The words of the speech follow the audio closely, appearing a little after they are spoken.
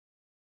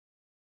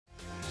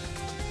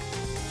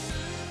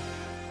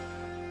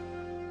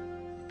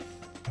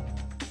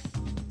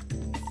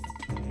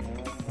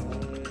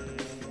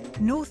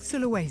North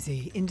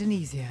Sulawesi,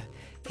 Indonesia.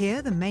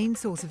 Here, the main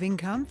source of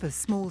income for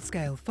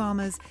small-scale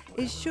farmers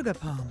is sugar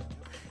palm.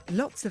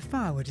 Lots of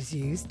firewood is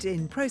used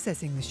in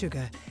processing the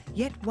sugar,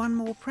 yet one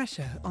more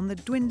pressure on the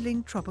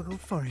dwindling tropical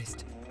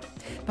forest.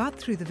 But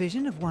through the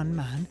vision of one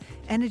man,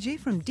 energy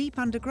from deep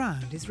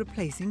underground is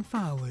replacing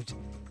firewood.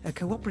 A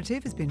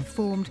cooperative has been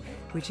formed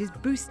which is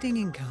boosting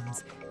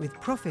incomes, with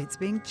profits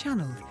being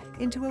channeled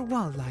into a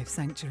wildlife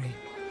sanctuary.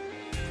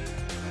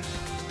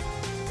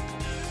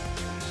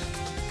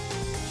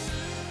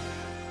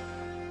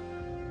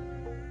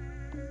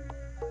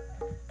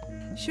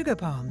 Sugar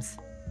palms.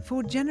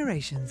 For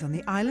generations on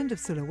the island of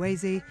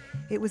Sulawesi,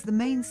 it was the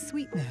main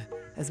sweetener,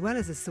 as well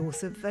as a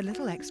source of a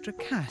little extra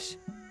cash.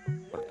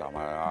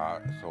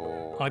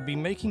 I've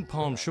been making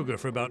palm sugar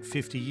for about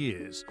 50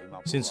 years,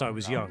 since I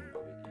was young.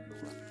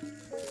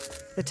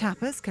 The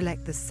tappers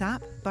collect the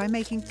sap by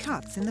making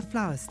cuts in the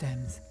flower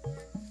stems.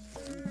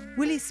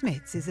 Willie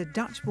Smits is a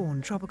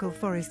Dutch-born tropical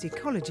forest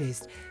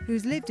ecologist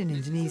who's lived in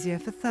Indonesia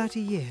for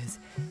 30 years.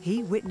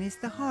 He witnessed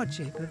the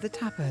hardship of the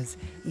tappers.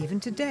 Even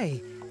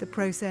today, the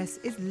process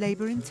is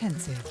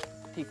labour-intensive.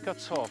 He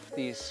cuts off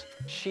these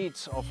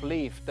sheets of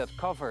leaf that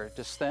cover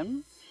the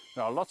stem.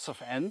 There are lots of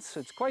ends.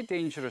 It's quite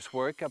dangerous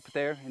work up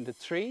there in the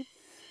tree.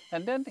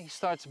 And then he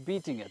starts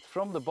beating it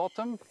from the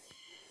bottom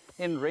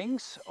in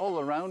rings all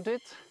around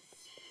it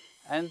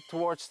and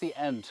towards the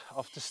end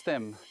of the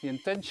stem. The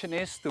intention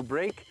is to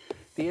break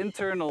the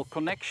internal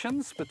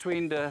connections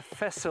between the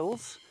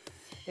vessels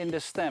in the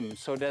stem,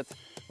 so that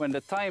when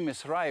the time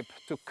is ripe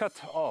to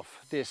cut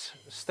off this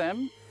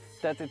stem,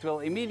 that it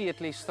will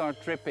immediately start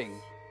dripping.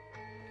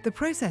 The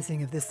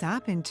processing of the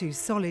sap into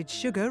solid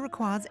sugar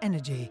requires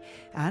energy,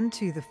 and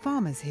to the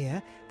farmers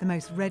here, the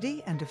most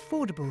ready and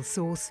affordable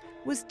source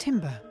was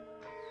timber.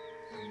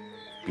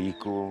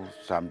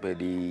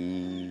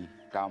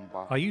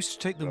 I used to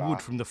take the wood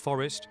from the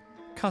forest,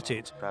 cut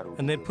it,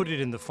 and then put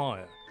it in the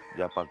fire.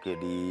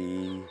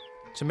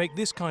 To make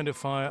this kind of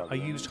fire, I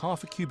used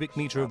half a cubic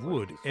metre of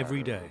wood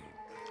every day.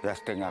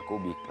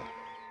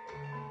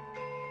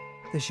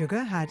 The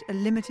sugar had a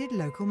limited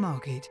local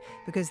market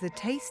because the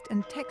taste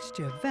and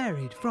texture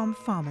varied from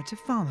farmer to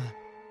farmer.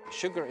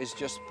 Sugar is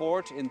just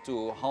poured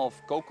into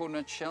half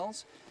coconut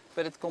shells,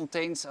 but it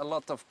contains a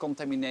lot of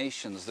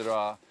contaminations. There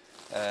are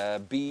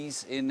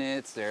bees in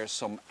it, there's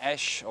some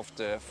ash of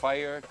the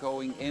fire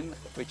going in,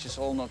 which is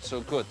all not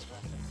so good.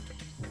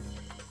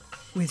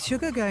 With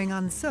sugar going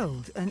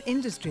unsold, an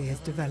industry has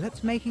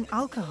developed making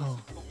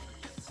alcohol.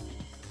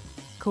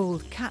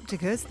 Called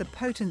capticus, the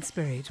potent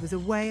spirit was a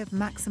way of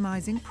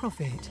maximising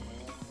profit.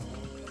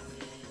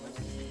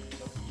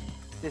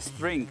 This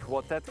drink,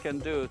 what that can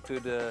do to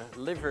the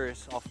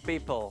livers of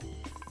people.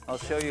 I'll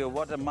show you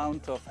what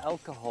amount of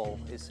alcohol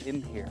is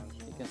in here.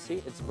 You can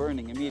see it's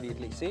burning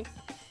immediately, see?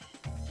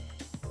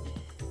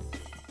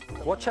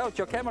 Watch out,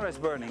 your camera is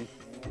burning.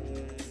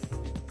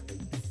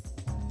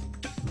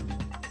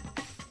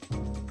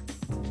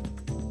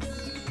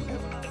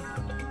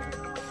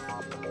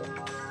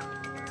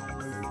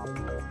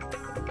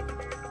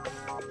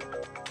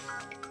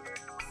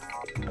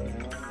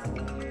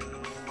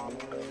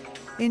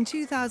 In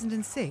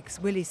 2006,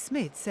 Willie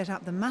Smits set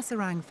up the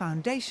Masarang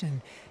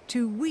Foundation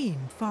to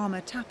wean farmer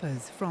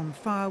tappers from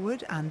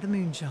firewood and the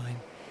moonshine.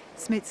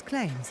 Smits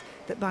claims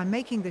that by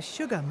making the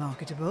sugar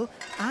marketable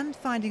and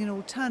finding an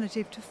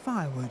alternative to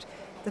firewood,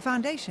 the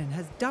foundation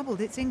has doubled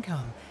its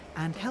income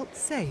and helped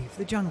save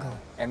the jungle.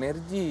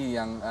 Energi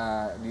yang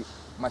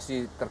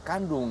masih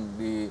terkandung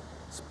di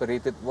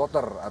spirited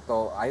water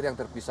atau air yang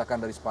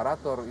terpisahkan dari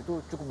separator itu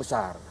cukup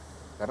besar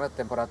karena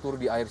temperatur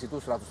di air situ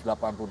 180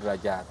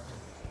 derajat.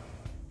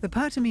 The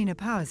Pertamina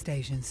power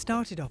station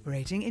started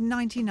operating in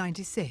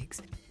 1996.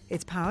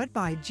 It's powered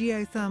by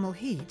geothermal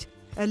heat,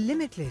 a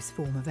limitless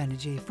form of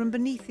energy from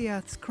beneath the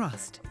Earth's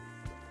crust.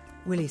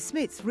 Willie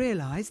Smits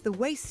realised the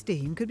waste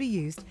steam could be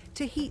used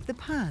to heat the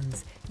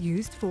pans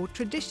used for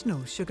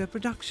traditional sugar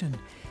production.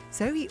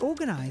 So he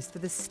organised for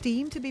the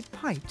steam to be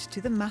piped to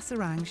the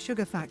Masarang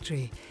sugar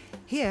factory.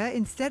 Here,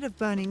 instead of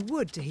burning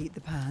wood to heat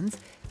the pans,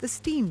 the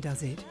steam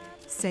does it,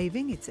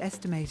 saving, it's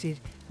estimated,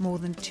 more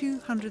than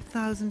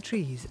 200,000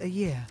 trees a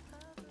year.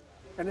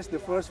 And it's the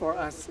first for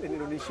us in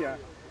Indonesia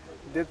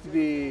that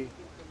we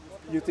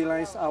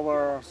utilize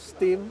our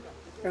steam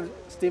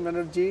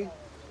energy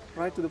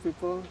right to the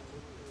people,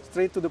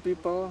 straight to the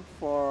people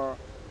for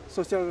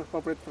social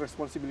corporate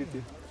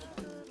responsibility.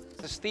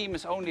 The steam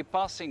is only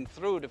passing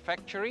through the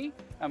factory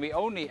and we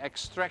only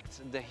extract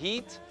the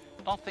heat,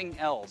 nothing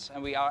else.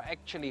 And we are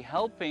actually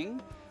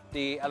helping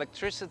the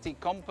electricity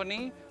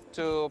company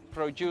to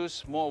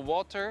produce more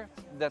water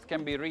that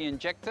can be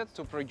re-injected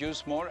to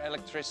produce more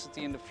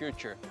electricity in the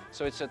future.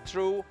 So it's a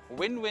true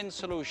win-win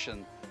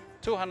solution.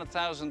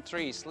 200,000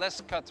 trees less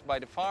cut by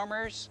the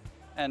farmers,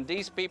 and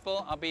these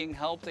people are being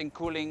helped in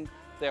cooling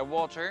their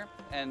water,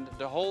 and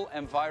the whole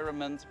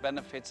environment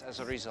benefits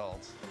as a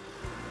result.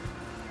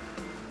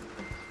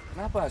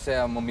 Kenapa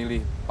saya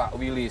memilih Pak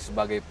Willie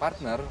sebagai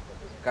partner?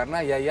 Karena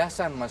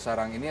Yayasan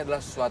Masarang ini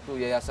adalah suatu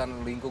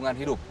yayasan lingkungan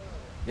hidup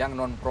yang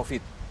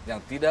non-profit, yang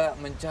tidak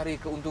mencari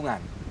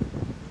keuntungan.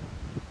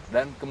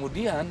 Dan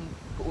kemudian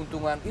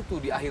keuntungan itu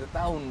di akhir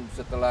tahun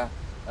setelah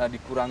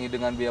dikurangi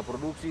dengan biaya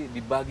produksi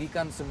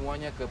dibagikan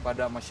semuanya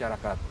kepada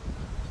masyarakat.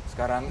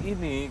 Sekarang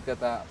ini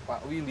kata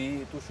Pak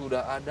Willie itu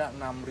sudah ada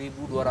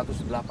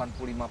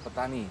 6.285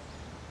 petani.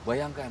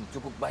 Bayangkan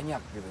cukup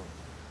banyak gitu.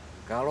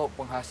 Kalau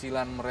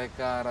penghasilan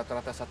mereka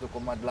rata-rata 1,8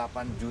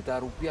 juta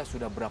rupiah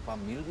sudah berapa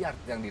miliar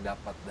yang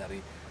didapat dari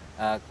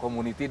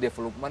community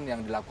development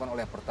yang dilakukan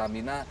oleh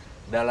Pertamina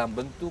dalam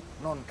bentuk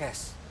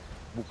non-cash,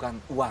 bukan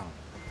uang.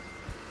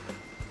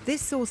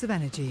 This source of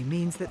energy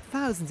means that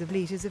thousands of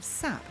litres of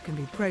sap can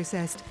be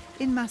processed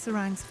in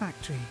Masarang's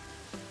factory.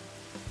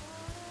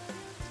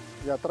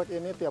 Ya, truk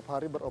ini tiap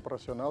hari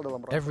beroperasional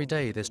dalam Every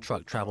day this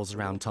truck travels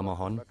around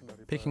Tomohon,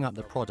 picking up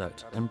the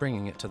product and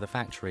bringing it to the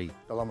factory.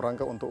 dalam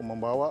rangka untuk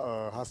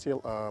membawa hasil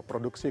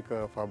produksi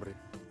ke pabrik.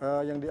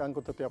 Yang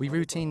diangkut setiap We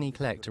routinely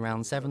collect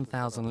around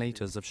 7,000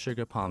 litres of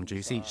sugar palm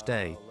juice each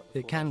day.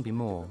 It can be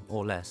more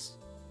or less.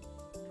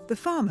 The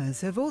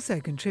farmers have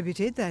also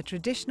contributed their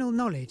traditional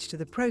knowledge to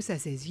the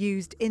processes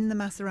used in the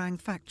Masarang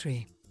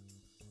factory.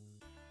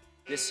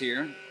 This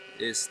here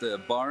is the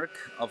bark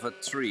of a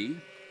tree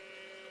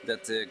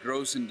that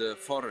grows in the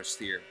forest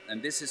here.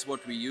 And this is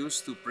what we use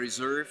to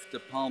preserve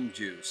the palm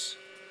juice.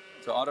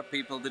 So other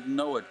people didn't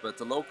know it, but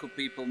the local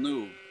people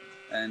knew.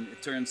 And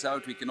it turns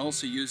out we can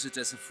also use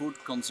it as a food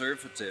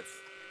conservative.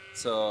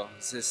 So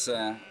this is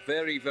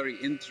very, very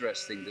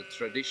interesting, the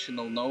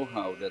traditional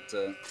know-how that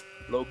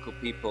local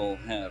people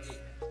have.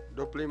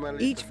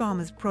 Each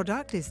farmer's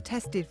product is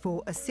tested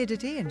for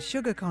acidity and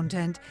sugar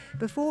content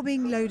before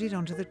being loaded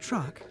onto the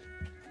truck.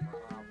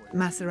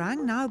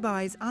 Masarang now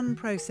buys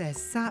unprocessed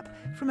sap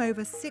from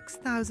over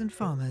 6,000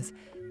 farmers.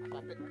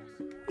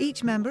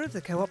 Each member of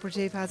the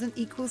cooperative has an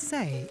equal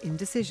say in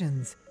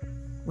decisions.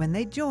 When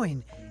they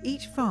join,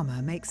 each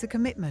farmer makes a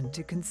commitment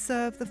to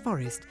conserve the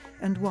forest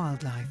and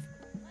wildlife.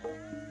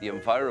 The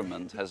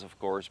environment has of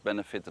course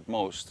benefited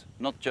most,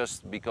 not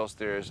just because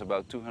there's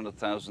about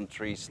 200,000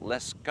 trees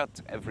less cut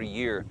every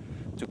year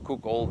to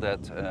cook all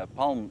that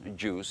palm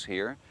juice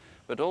here,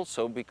 but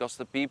also because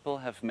the people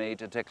have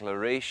made a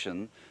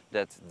declaration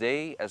that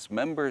they, as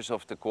members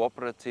of the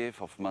cooperative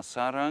of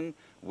Masarang,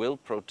 will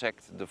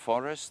protect the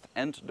forest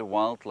and the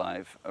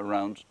wildlife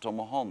around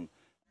Tomohon.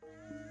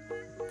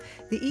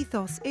 The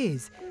ethos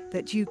is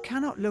that you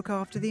cannot look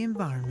after the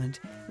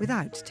environment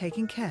without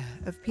taking care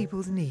of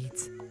people's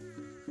needs.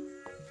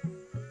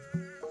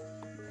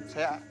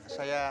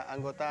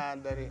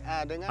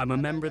 I'm a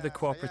member of the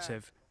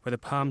cooperative with a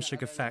palm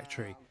sugar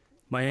factory.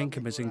 My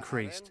income has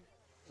increased.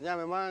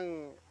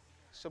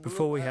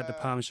 Before we had the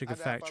palm sugar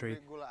factory,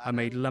 I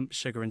made lump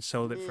sugar and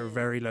sold it for a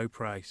very low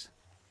price.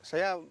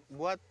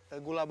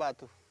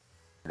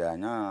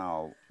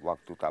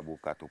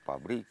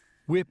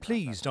 We're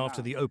pleased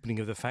after the opening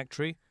of the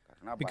factory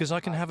because I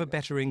can have a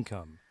better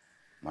income.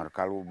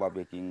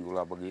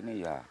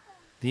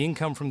 The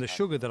income from the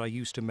sugar that I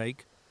used to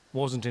make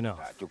wasn't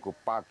enough.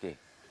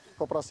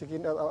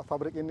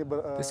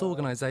 This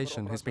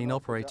organisation has been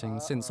operating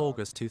since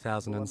August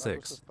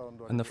 2006,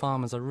 and the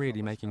farmers are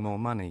really making more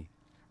money,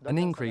 an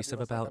increase of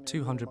about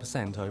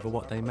 200% over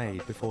what they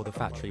made before the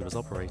factory was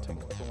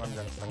operating.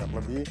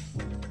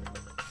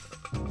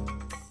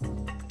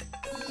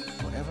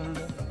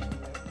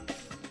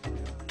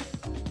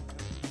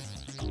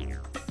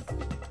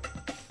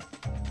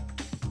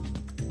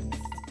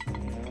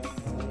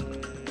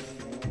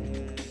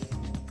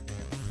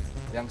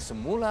 Yang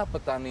semula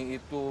petani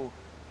itu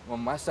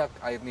memasak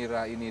air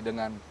nira ini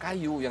dengan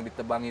kayu yang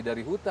ditebangi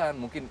dari hutan,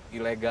 mungkin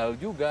ilegal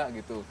juga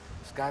gitu.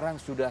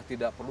 Sekarang sudah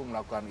tidak perlu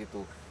melakukan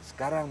itu.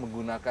 Sekarang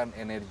menggunakan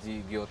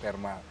energi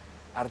geothermal.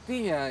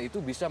 Artinya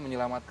itu bisa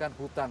menyelamatkan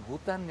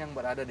hutan-hutan yang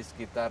berada di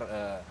sekitar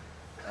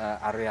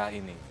area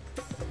ini.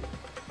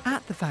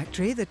 At the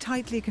factory, the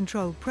tightly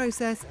controlled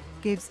process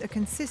gives a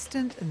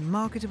consistent and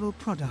marketable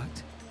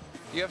product.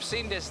 You have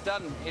seen this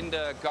done in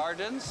the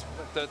gardens,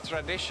 the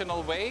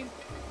traditional way.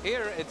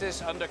 Here it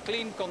is under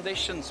clean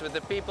conditions with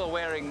the people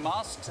wearing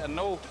masks and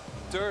no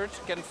dirt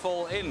can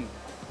fall in.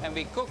 And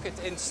we cook it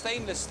in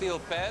stainless steel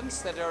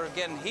pans that are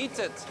again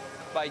heated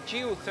by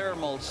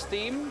geothermal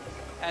steam.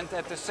 And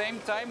at the same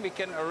time we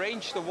can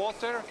arrange the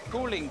water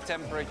cooling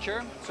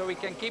temperature so we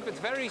can keep it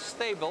very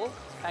stable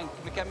and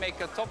we can make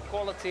a top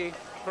quality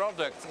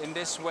product in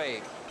this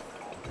way.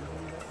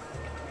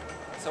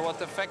 So what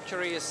the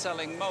factory is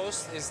selling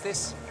most is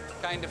this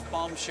kind of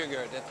palm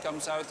sugar that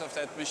comes out of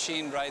that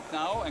machine right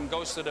now and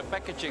goes to the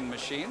packaging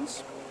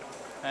machines.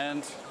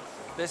 And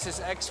this is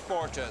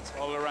exported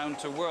all around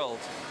the world.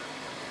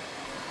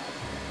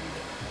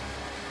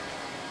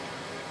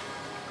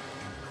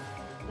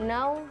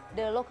 Now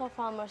the local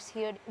farmers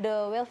here,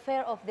 the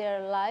welfare of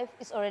their life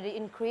is already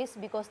increased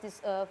because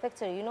this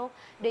factory,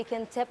 they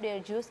can tap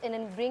their juice and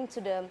then bring to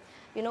the,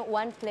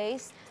 one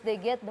place. They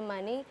get the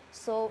money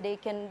so they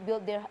can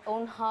build their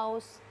own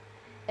house,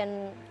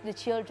 and the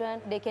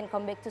children, they can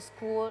come back to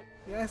school.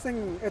 Yeah, I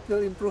think it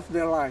will improve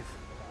their life,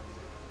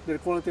 their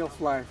quality of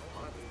life.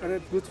 And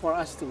it's good for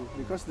us too,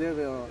 because they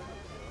will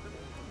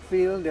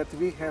feel that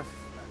we have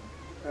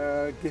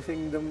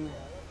giving them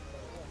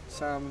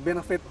some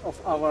benefit of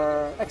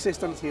our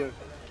existence here.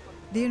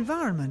 The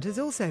environment has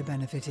also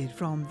benefited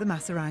from the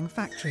Masarang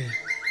factory.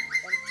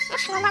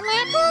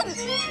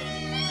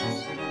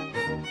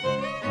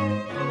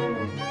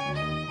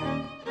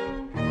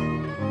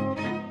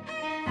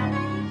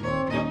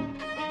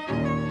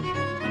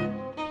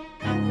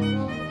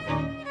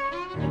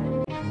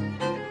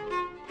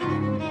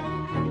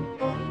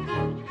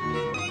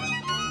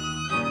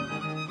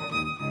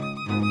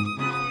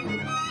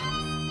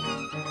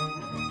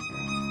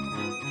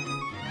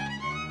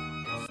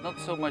 Not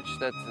so much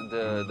that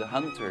the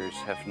hunters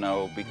have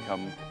now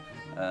become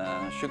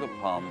sugar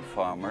palm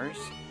farmers,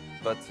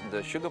 but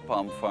the sugar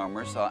palm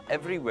farmers are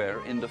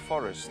everywhere in the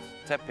forest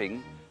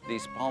tapping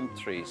these palm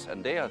trees,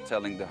 and they are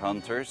telling the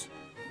hunters,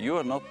 you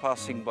are not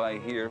passing by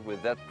here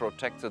with that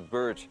protected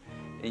bird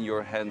in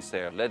your hands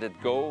there. Let it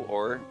go,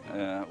 or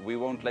we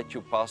won't let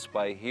you pass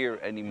by here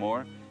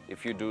anymore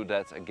if you do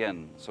that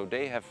again. So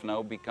they have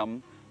now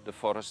become the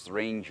forest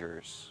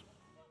rangers.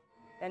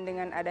 With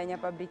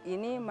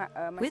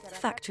the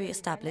factory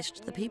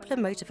established, the people are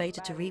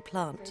motivated to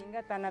replant.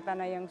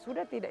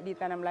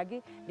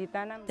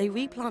 They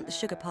replant the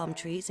sugar palm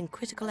trees in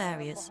critical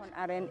areas.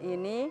 And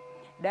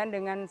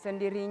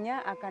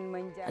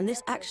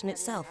this action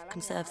itself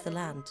conserves the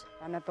land.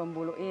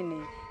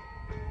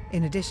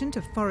 In addition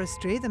to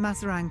forestry, the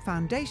Masarang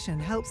Foundation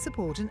helps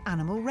support an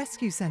animal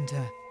rescue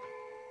centre.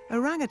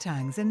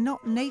 Orangutans are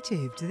not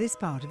native to this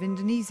part of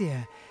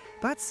Indonesia,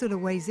 but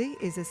Sulawesi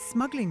is a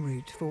smuggling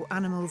route for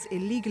animals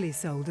illegally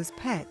sold as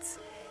pets.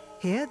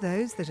 Here,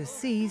 those that are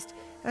seized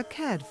are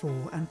cared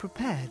for and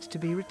prepared to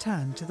be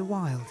returned to the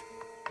wild.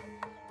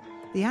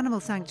 The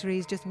animal sanctuary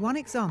is just one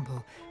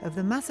example of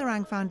the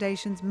Masarang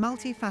Foundation's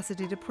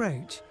multifaceted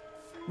approach.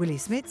 Willie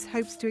Smits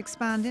hopes to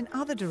expand in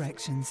other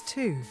directions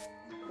too.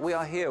 We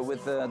are here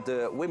with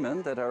the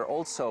women that are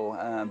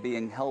also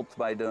being helped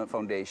by the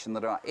foundation.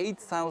 There are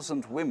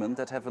 8,000 women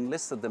that have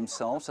enlisted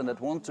themselves and that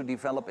want to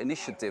develop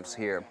initiatives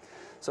here.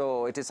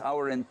 So it is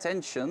our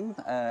intention,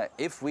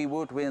 if we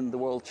would win the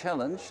World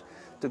Challenge,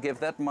 to give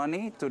that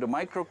money to the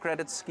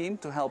microcredit scheme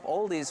to help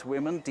all these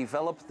women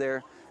develop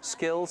their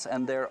skills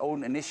and their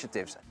own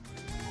initiatives.